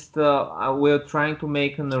honest, we're trying to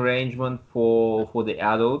make an arrangement for the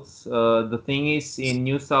adults. The thing is, in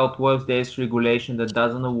New South Wales, there's regulation that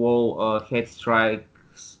doesn't allow head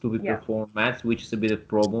strikes to be performed mats, which is a bit of a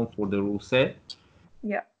problem for the rule set.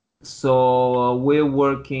 Yeah. So we're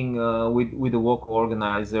working with the local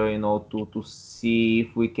organizer, to see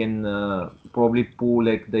if we can probably pull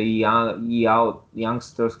like the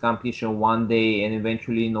youngsters competition one day, and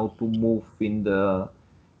eventually, to move in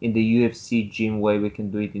in the UFC gym way we can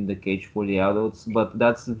do it in the cage for the adults. But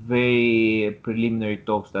that's very preliminary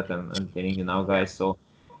talks that I'm telling you now, guys. So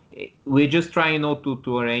we're just trying,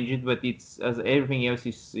 to arrange it, but it's as everything else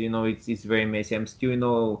is, it's very messy. I'm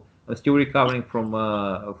still, I'm still recovering from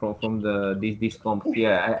the this comp.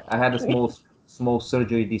 Yeah, I had a small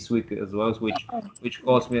surgery this week as well, which Yeah.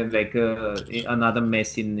 caused me like another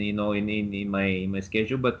mess in in my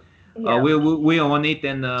schedule. But Yeah. we're on it,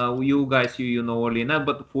 and you guys, early enough.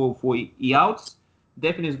 But for e-outs,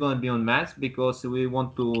 definitely is going to be on mats because we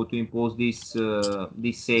want to impose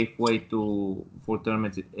this safe way for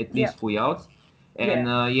tournaments, at Yeah. least for adults. And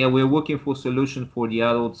Yeah. yeah, we're working for solution for the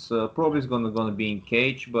adults. Probably is gonna be in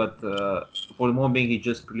cage, but for the moment being, it's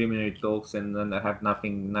just preliminary talks, and then I have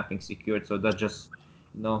nothing secured. So that's just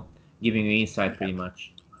you know giving you insight pretty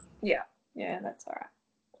much. Yeah. Yeah. That's all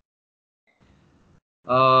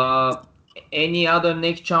Uh, any other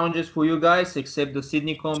next challenges for you guys except the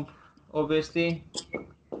Sydney comp, obviously?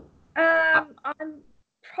 right. I'm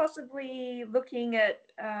possibly looking at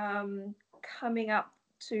coming up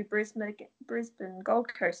to Brisbane,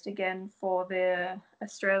 Gold Coast again for the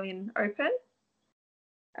Australian Open.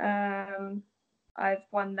 I've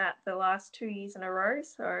won that the last 2 years in a row,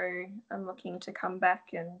 so I'm looking to come back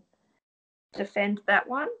and defend that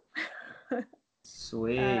one.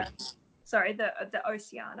 Sweet. Sorry, the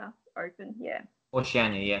Oceania Open, yeah.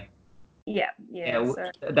 Oceania, yeah. Yeah, Yeah, yeah.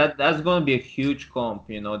 So that's going to be a huge comp.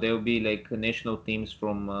 There will be like national teams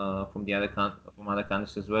from the from other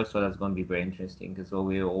countries as well. So that's going to be very interesting. So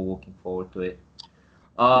we're all looking forward to it.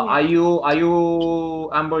 yeah. Are you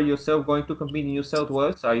Amber yourself going to compete in New South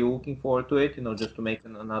Wales? Are you looking forward to it? Just to make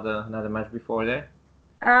another match before there.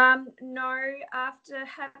 No, after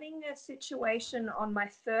having a situation on my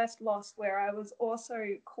first loss where I was also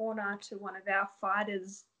corner to one of our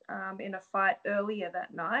fighters in a fight earlier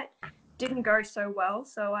that night, didn't go so well.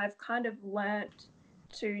 So I've kind of learnt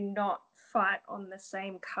to not fight on the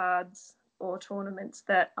same cards or tournaments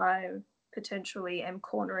that I potentially am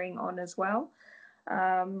cornering on as well.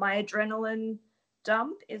 My adrenaline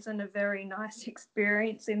dump isn't a very nice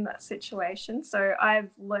experience in that situation. So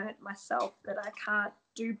I've learnt myself that I can't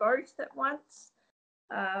do both at once.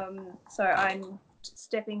 So I'm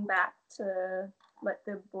stepping back to let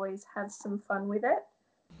the boys have some fun with it,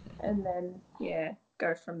 and then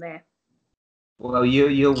go from there. Well,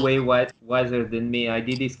 you're way wiser than me. I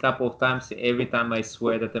did this couple of times. Every time I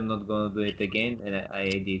swear that I'm not gonna do it again, and I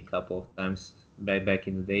did a couple of times back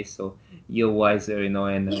in the day. So you're wiser,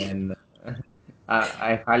 and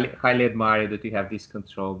I highly admire that you have this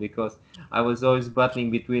control because I was always battling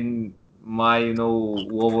between my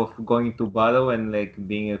love of going to battle and like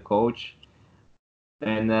being a coach.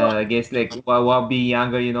 And Well, I guess like while being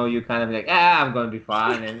younger, you kind of like, I'm gonna be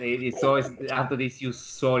fine, and it's always after this you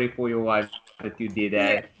sorry for your wife that you did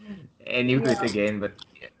yeah, that, and you do it yeah. again. But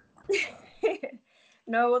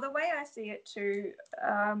No, well, the way I see it too,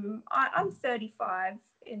 I'm 35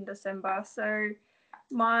 in December, so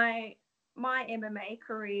my MMA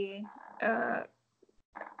career, uh,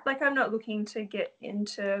 like I'm not looking to get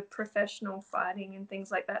into professional fighting and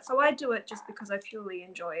things like that. So I do it just because I purely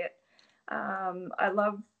enjoy it. I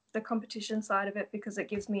love the competition side of it because it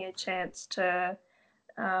gives me a chance to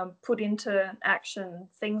put into action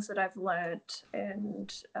things that I've learnt,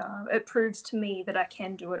 and it proves to me that I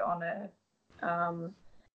can do it on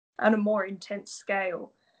a more intense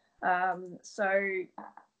scale. So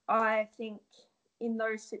I think in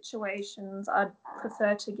those situations, I'd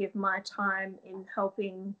prefer to give my time in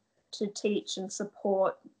helping to teach and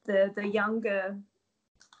support the younger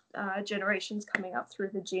generations coming up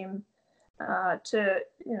through the gym, to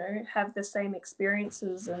have the same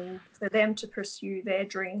experiences, and for them to pursue their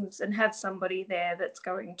dreams and have somebody there that's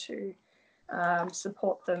going to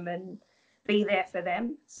support them and be there for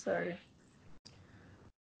them. So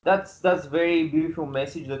that's very beautiful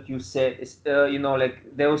message that you said. It's,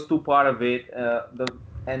 like there was two part of it.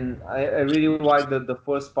 And I really like the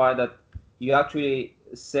first part that you actually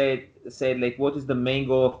said like what is the main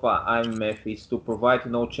goal of IMF is to provide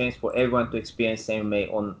chance for everyone to experience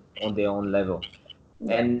MMA on their own level.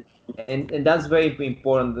 yeah, And that's very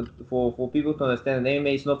important for people to understand that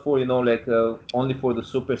MMA is not for like only for the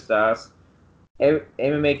superstars.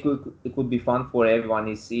 MMA could be fun for everyone.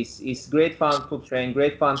 It's great fun to train,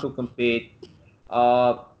 great fun to compete.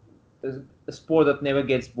 Uh, a sport that never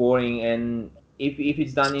gets boring, and if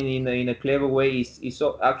it's done in a clever way, is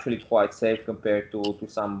so actually quite safe compared to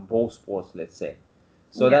some ball sports, let's say.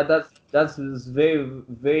 So yeah, that's very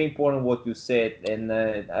very important what you said, and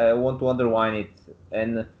I want to underline it.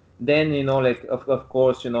 And then like of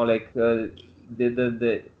course like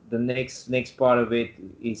the next part of it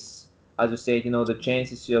is as you said, the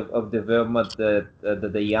chances of development that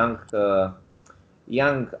the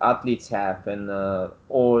young athletes have, and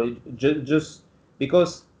or just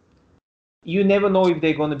because you never know if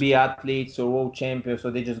they're going to be athletes or world champions,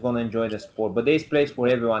 or they're just going to enjoy the sport. But there's place for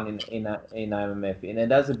everyone in IMF, and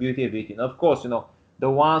that's the beauty of it. And of course, the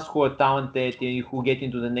ones who are talented, who get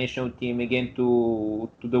into the national team, again to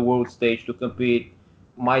the world stage to compete,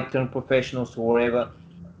 might turn professionals or whatever.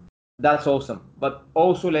 That's awesome. But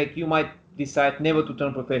also, like, you might decide never to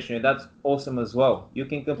turn professional. That's awesome as well. You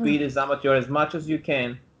can compete as amateur as much as you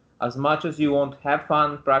can, as much as you want. Have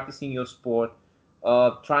fun practicing your sport,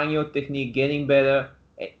 trying your technique, getting better.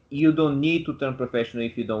 You don't need to turn professional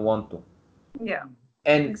if you don't want to. Yeah.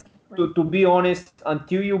 And exactly. to be honest,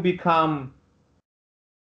 until you become,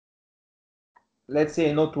 let's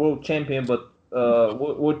say, not world champion, but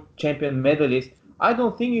world champion medalist, I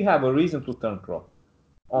don't think you have a reason to turn pro,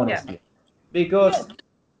 honestly. Because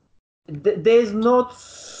there's not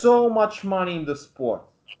so much money in the sport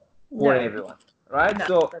for No. everyone, right? No.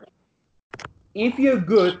 So if you're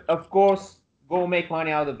good, of course, go make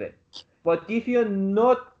money out of it. But if you're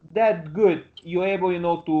not that good, you're able,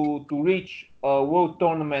 to reach a world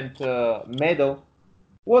tournament medal.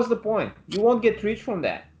 What's the point? You won't get rich from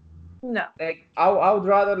that. No. Like, I would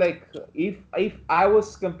rather, like, if I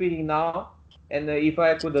was competing now, and if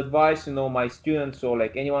I could advise, my students, or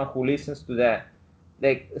like anyone who listens to that,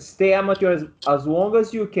 like, stay amateur as long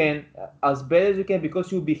as you can, as bad as you can,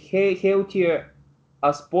 because you'll be healthier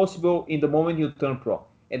as possible in the moment you turn pro.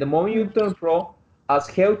 And the moment you turn pro, as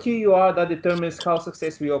healthy you are, that determines how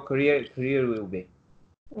successful your career will be.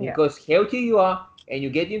 Yeah. Because healthy you are, and you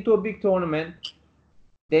get into a big tournament,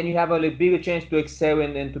 then you have a bigger chance to excel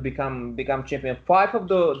and to become champion. 5 of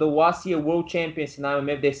the last year world champions in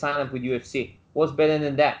IMF, they signed up with UFC. What's better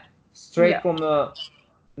than that? Straight Yeah. from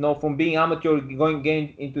from being amateur,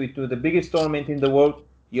 getting into the biggest tournament in the world.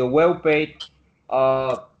 You're well paid,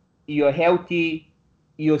 you're healthy,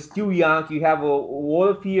 you're still young, you have a lot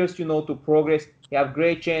of years, to progress. You have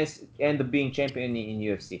great chance end up being champion in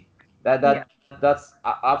UFC. That's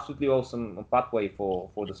absolutely awesome pathway for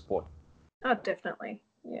the sport. Oh, definitely.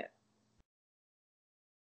 Yeah.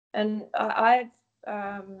 And I've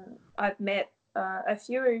met a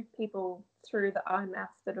few people through the IMAF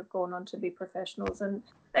that have gone on to be professionals, and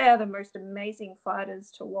they are the most amazing fighters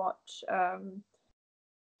to watch.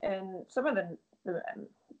 And some of the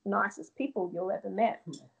nicest people you'll ever met.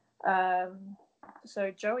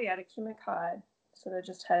 So Joey out of Kimakai sort of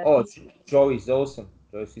just had Oh, his Joe is awesome.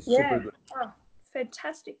 Joe is super good. Oh,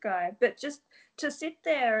 fantastic guy. But just to sit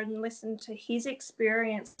there and listen to his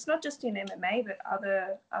experience, not just in MMA, but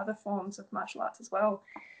other forms of martial arts as well.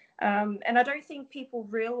 And I don't think people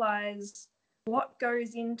realize what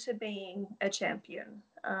goes into being a champion.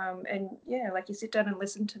 And yeah, like you sit down and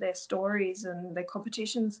listen to their stories and the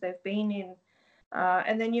competitions they've been in.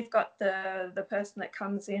 And then you've got the person that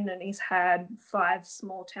comes in and he's had 5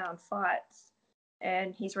 small town fights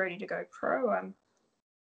and he's ready to go pro. I'm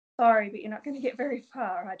sorry, but you're not going to get very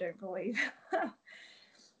far, I don't believe.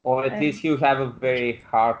 Or at least he'll have a very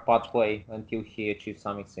hard pathway until he achieves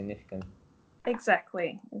something significant.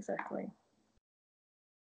 Exactly.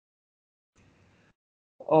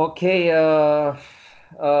 Okay,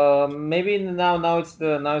 maybe now it's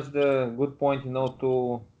the good point,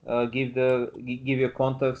 to give your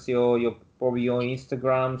contacts, your probably your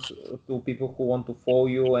Instagrams, to people who want to follow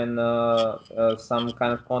you, and some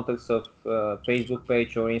kind of contacts of Facebook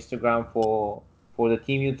page or Instagram for the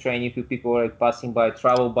team you train. If you people are passing by,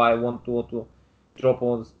 travel by, want to drop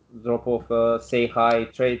off, say hi,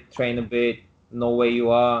 train a bit, know where you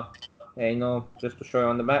are, and just to show you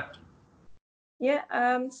on the map. Yeah.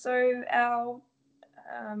 So our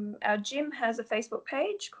gym has a Facebook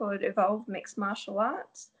page called Evolve Mixed Martial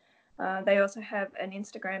Arts. They also have an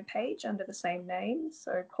Instagram page under the same name.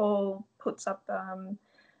 So Paul puts up a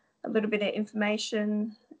little bit of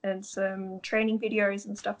information and some training videos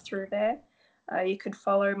and stuff through there. You could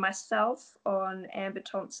follow myself on Amber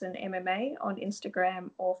Thompson MMA on Instagram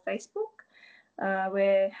or Facebook.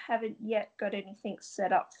 We haven't yet got anything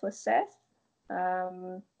set up for Seth.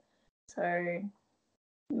 So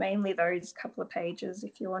mainly those couple of pages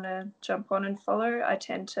if you want to jump on and follow. I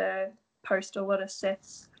tend to post a lot of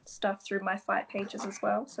Seth's stuff through my fight pages as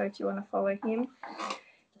well. So if you want to follow him,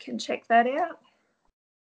 you can check that out.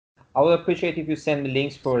 I would appreciate if you send me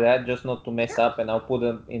links for that, just not to mess up, and I'll put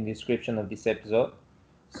them in the description of this episode,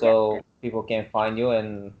 so people can find you.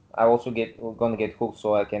 And I also gonna get hooked,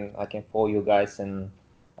 so I can follow you guys, and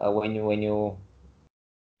when you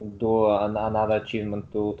do another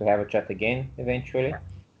achievement, to have a chat again eventually.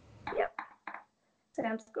 Yep.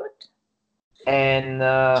 Sounds good. And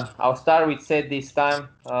I'll start with Seth this time.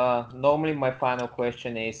 Normally, my final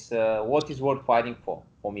question is, what is worth fighting for,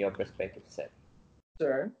 from your perspective, Seth?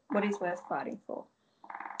 Sorry. What is worth fighting for?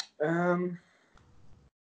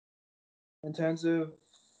 In terms of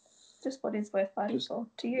Just what is worth fighting Just for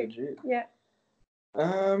to you? legit. Yeah.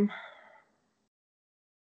 I'm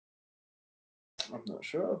not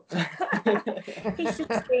sure. He's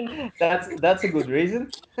 16. That's a good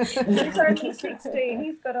reason. He's only 16.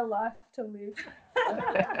 He's got a life to live.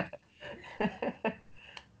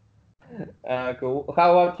 Cool.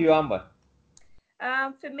 How about you, Amber?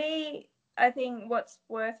 For me, I think what's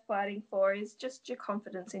worth fighting for is just your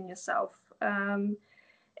confidence in yourself.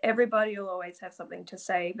 Everybody will always have something to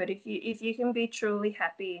say, but if you can be truly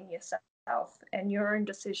happy in yourself and your own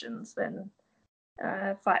decisions, then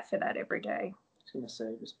fight for that every day. I was going to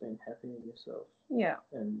say, just being happy in yourself. Yeah.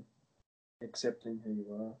 And accepting who you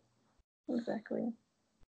are. Exactly.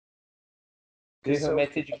 Do you have a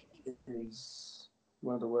message? Is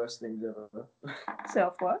one of the worst things ever.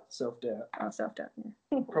 Self what? Self-doubt. Oh, self-doubt.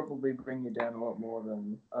 Yeah. Probably bring you down a lot more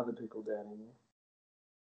than other people doubting you.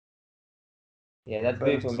 Yeah, that's a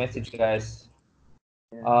beautiful message, guys.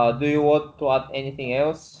 Yeah. Do you want to add anything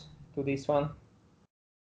else to this one?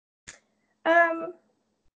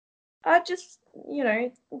 I just,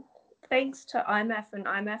 thanks to IMAF and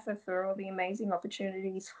IMAFA for all the amazing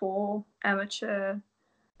opportunities for amateur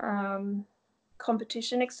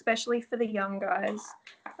competition, especially for the young guys.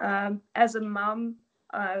 As a mum,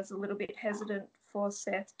 I was a little bit hesitant for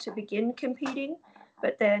Seth to begin competing,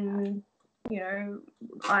 but then,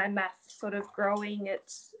 IMAF sort of growing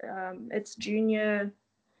its junior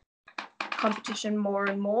competition more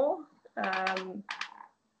and more.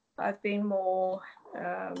 I've been more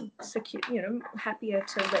secure, happier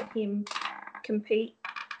to let him compete,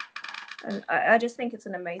 and I just think it's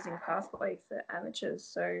an amazing pathway for amateurs.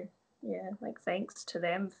 So yeah, thanks to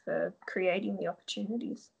them for creating the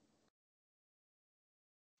opportunities.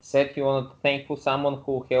 Seth, you want to thank for someone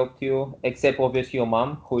who helped you, except obviously your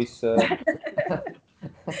mom, who is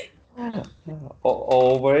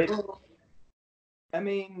over it. I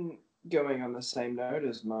mean, going on the same note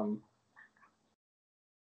as mum.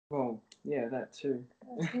 Well, yeah, that too.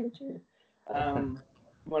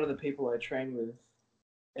 One of the people I train with,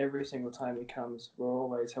 every single time he comes, we're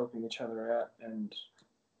always helping each other out and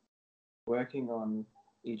working on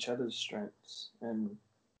each other's strengths and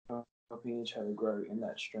helping each other grow in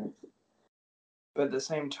that strength. But at the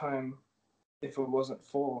same time, if it wasn't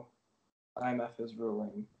for IMAF's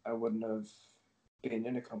ruling, I wouldn't have been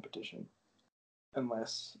in a competition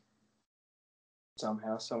unless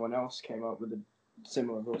somehow someone else came up with a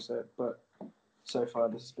similar rule set. But so far,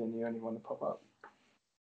 this has been the only one to pop up.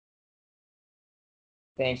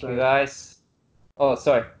 Thank you, guys. Oh,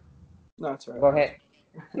 sorry. No, it's all right. Go ahead.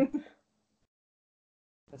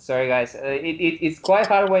 Sorry, guys. It's quite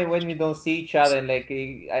hard when we don't see each other. And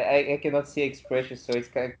I cannot see expressions, so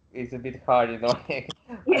it's a bit hard, I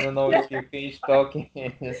don't know if you finish talking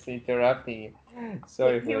and just interrupting you.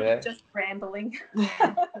 Sorry He for was that. just rambling.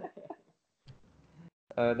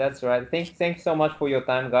 That's right. Thank you so much for your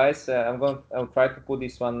time, guys. I'll try to put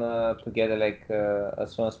this one together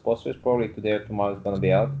as soon as possible. Probably today or tomorrow it's gonna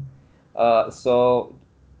be out. So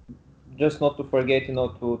just not to forget,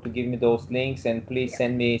 to give me those links, and please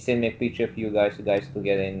send me a picture of you guys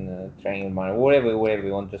together in training environment, wherever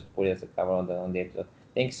you want. Just put it as a cover on the episode.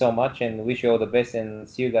 Thank you so much, and wish you all the best, and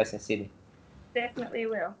see you guys in Sydney. Definitely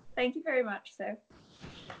will. Thank you very much, Seth.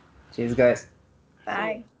 Cheers, guys.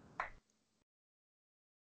 Bye.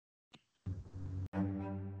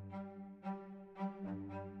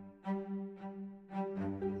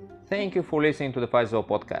 Thank you for listening to the Fight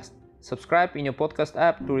podcast. Subscribe in your podcast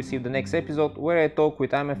app to receive the next episode, where I talk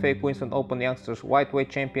with IMFA Queensland Open Youngsters Lightweight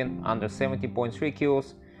Champion under 70.3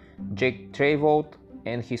 kilos, Jake Travold,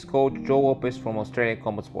 and his coach Joe Lopez from Australian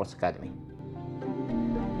Combat Sports Academy.